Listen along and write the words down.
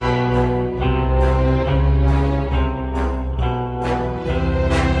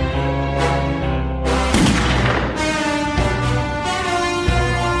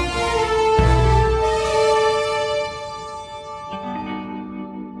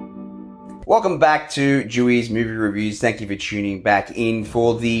Welcome back to Dewey's Movie Reviews. Thank you for tuning back in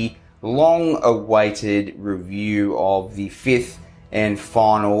for the long-awaited review of the fifth and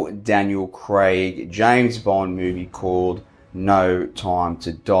final Daniel Craig James Bond movie called No Time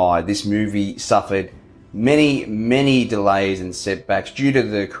to Die. This movie suffered many delays and setbacks due to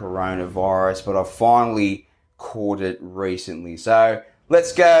the coronavirus, but I finally caught it recently. So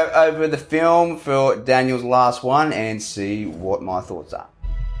let's go over the film for Daniel's last one and see what my thoughts are.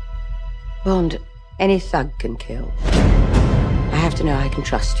 Bond, any thug can kill. I have to know I can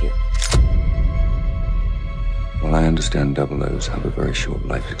trust you. Well, I understand 00s have a very short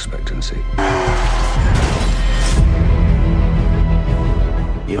life expectancy.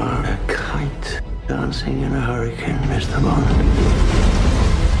 You're a kite dancing in a hurricane, Mr. Bond.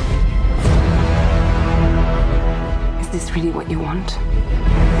 Is this really what you want?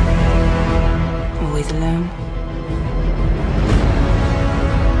 Always alone?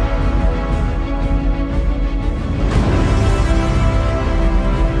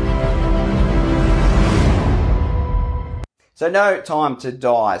 So No Time to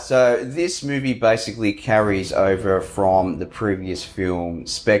Die. So this movie basically carries over from the previous film,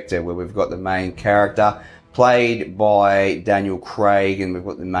 Spectre, where we've got the main character played by Daniel Craig and we've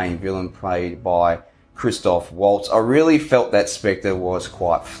got the main villain played by Christoph Waltz. I really felt that Spectre was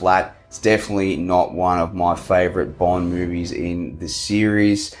quite flat. It's definitely not one of my favourite Bond movies in the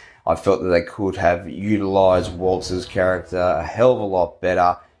series. I felt that they could have utilised Waltz's character a hell of a lot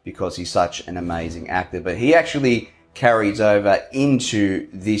better because he's such an amazing actor. But he actually carries over into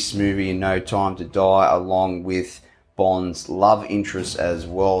this movie in No Time to Die along with Bond's love interest as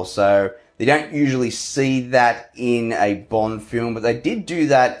well. So they don't usually see that in a Bond film, but they did do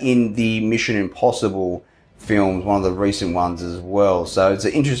that in the Mission Impossible films, one of the recent ones as well. So it's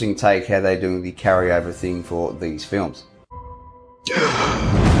an interesting take how they're doing the carryover thing for these films.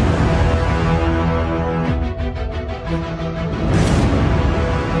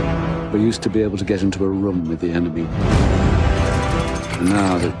 We used to be able to get into a room with the enemy. And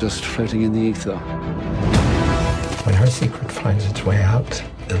now they're just floating in the ether. When her secret finds its way out,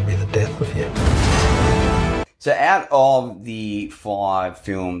 it'll be the death of you. So out of the 5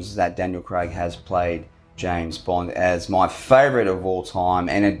 films that Daniel Craig has played James Bond as, my favourite of all time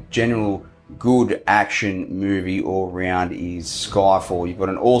and a general good action movie all round is Skyfall. You've got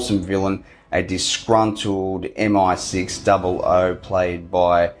an awesome villain, a disgruntled MI6 00 played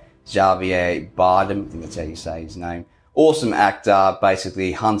by Javier Bardem, I think that's how you say his name. Awesome actor,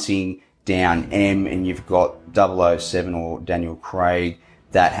 basically hunting down M, and you've got 007 or Daniel Craig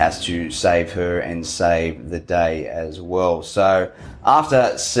that has to save her and save the day as well. So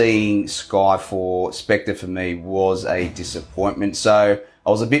after seeing Skyfall, Spectre for me was a disappointment. So I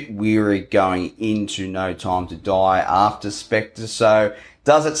was a bit weary going into No Time to Die after Spectre. So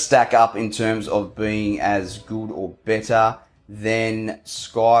does it stack up in terms of being as good or better than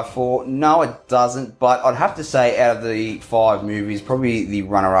Skyfall? No, it doesn't, but I'd have to say out of the 5 movies, probably the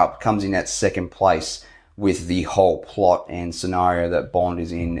runner-up comes in at second place with the whole plot and scenario that Bond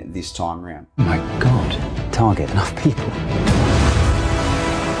is in this time round. My God, target enough people.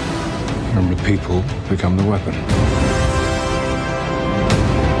 And the people become the weapon.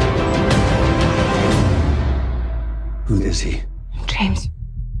 Who is he? James,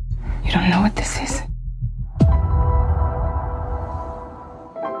 you don't know what this is.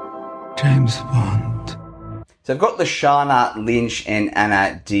 James Bond. So I've got Lashana Lynch and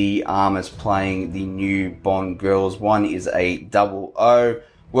Anna de Armas playing the new Bond girls. One is a 00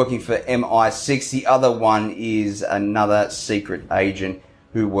 working for MI6. The other one is another secret agent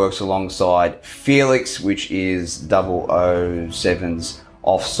who works alongside Felix, which is 007's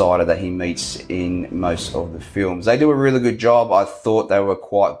offsider that he meets in most of the films. They do a really good job. I thought they were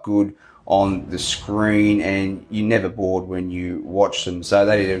quite good on the screen and you're never bored when you watch them. So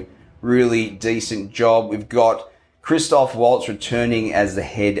they did a really decent job. We've got Christoph Waltz returning as the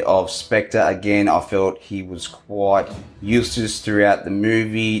head of Spectre. Again, I felt he was quite useless throughout the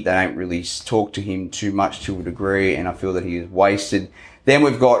movie. They don't really talk to him too much to a degree, and I feel that he is wasted. Then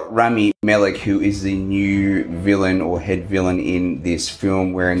we've got Rami Malek, who is the new villain or head villain in this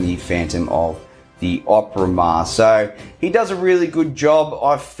film, wearing the Phantom of the Opera mask. So he does a really good job.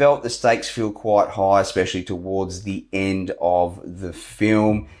 I felt the stakes feel quite high, especially towards the end of the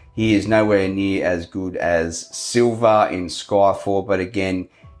film. He is nowhere near as good as Silva in Skyfall, but again,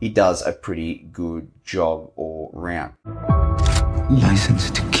 he does a pretty good job all round.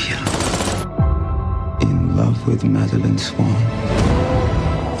 License to kill. In love with Madeleine Swan.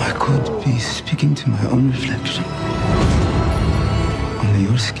 I could be speaking to my own reflection. Only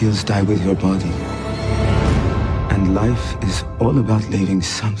your skills die with your body. And And life is all about leaving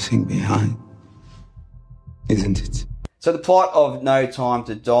something behind, isn't it? So the plot of No Time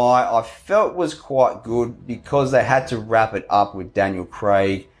to Die, I felt was quite good because they had to wrap it up with Daniel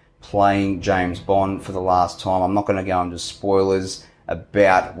Craig playing James Bond for the last time. I'm not going to go into spoilers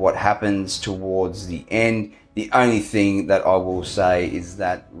about what happens towards the end. The only thing that I will say is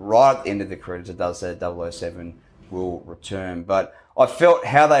that right at the end of the credits, it does say 007 will return. But I felt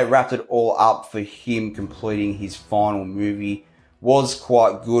how they wrapped it all up for him completing his final movie was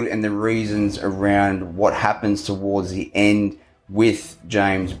quite good, and the reasons around what happens towards the end with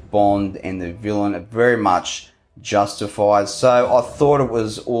James Bond and the villain are very much justified. So I thought it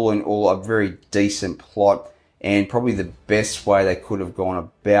was all in all a very decent plot, and probably the best way they could have gone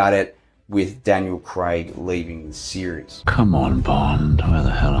about it with Daniel Craig leaving the series. Come on, Bond. Where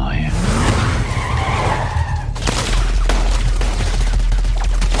the hell are you?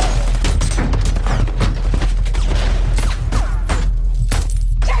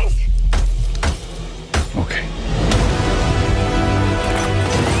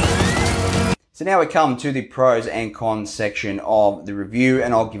 So now we come to the pros and cons section of the review,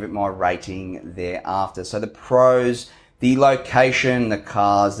 and I'll give it my rating thereafter. So the pros, the location, the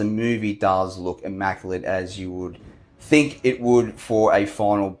cars, the movie does look immaculate as you would think it would for a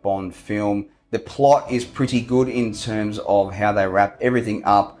final Bond film. The plot is pretty good in terms of how they wrap everything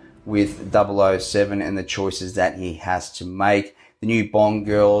up with 007 and the choices that he has to make. The new Bond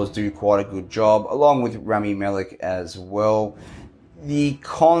girls do quite a good job, along with Rami Malek as well. The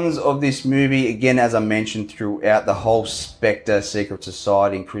cons of this movie, again, as I mentioned throughout, the whole Spectre Secret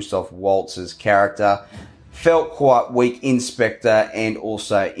Society and Christoph Waltz's character felt quite weak in Spectre and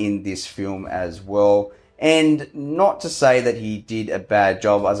also in this film as well. And not to say that he did a bad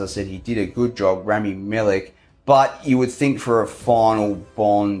job, as I said, he did a good job, Rami Malek, but you would think for a final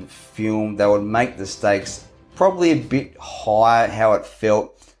Bond film, they would make the stakes probably a bit higher, how it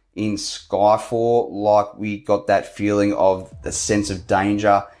felt in Skyfall. Like we got that feeling of the sense of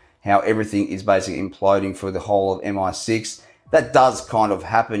danger, how everything is basically imploding for the whole of MI6. That does kind of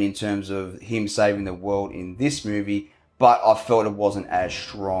happen in terms of him saving the world in this movie, but I felt it wasn't as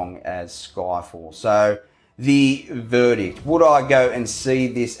strong as Skyfall. So the verdict, would I go and see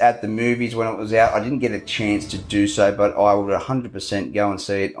this at the movies when it was out? I didn't get a chance to do so, but I would 100% go and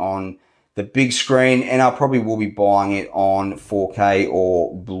see it on the big screen, and I probably will be buying it on 4K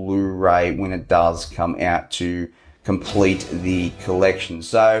or Blu-ray when it does come out to complete the collection.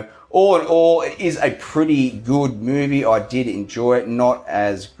 So all in all, it is a pretty good movie. I did enjoy it, not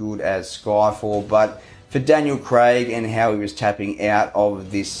as good as Skyfall, but for Daniel Craig and how he was tapping out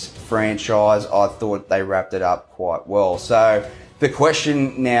of this franchise, I thought they wrapped it up quite well. So the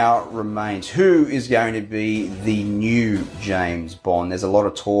question now remains, who is going to be the new James Bond? There's a lot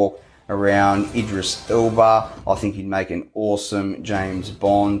of talk around Idris Elba. I think he'd make an awesome James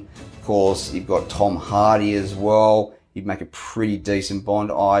Bond. Of course, you've got Tom Hardy as well. He'd make a pretty decent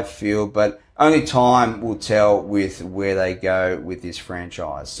Bond, I feel, but only time will tell with where they go with this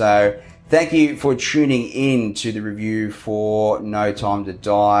franchise. So thank you for tuning in to the review for No Time to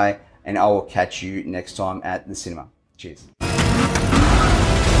Die, and I will catch you next time at the cinema. Cheers.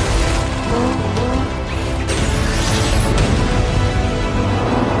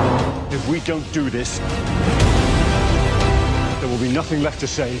 If we don't do this, there will be nothing left to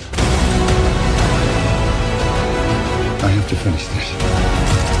save. I have to finish this.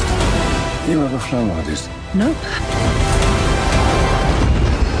 You ever flown like this? No.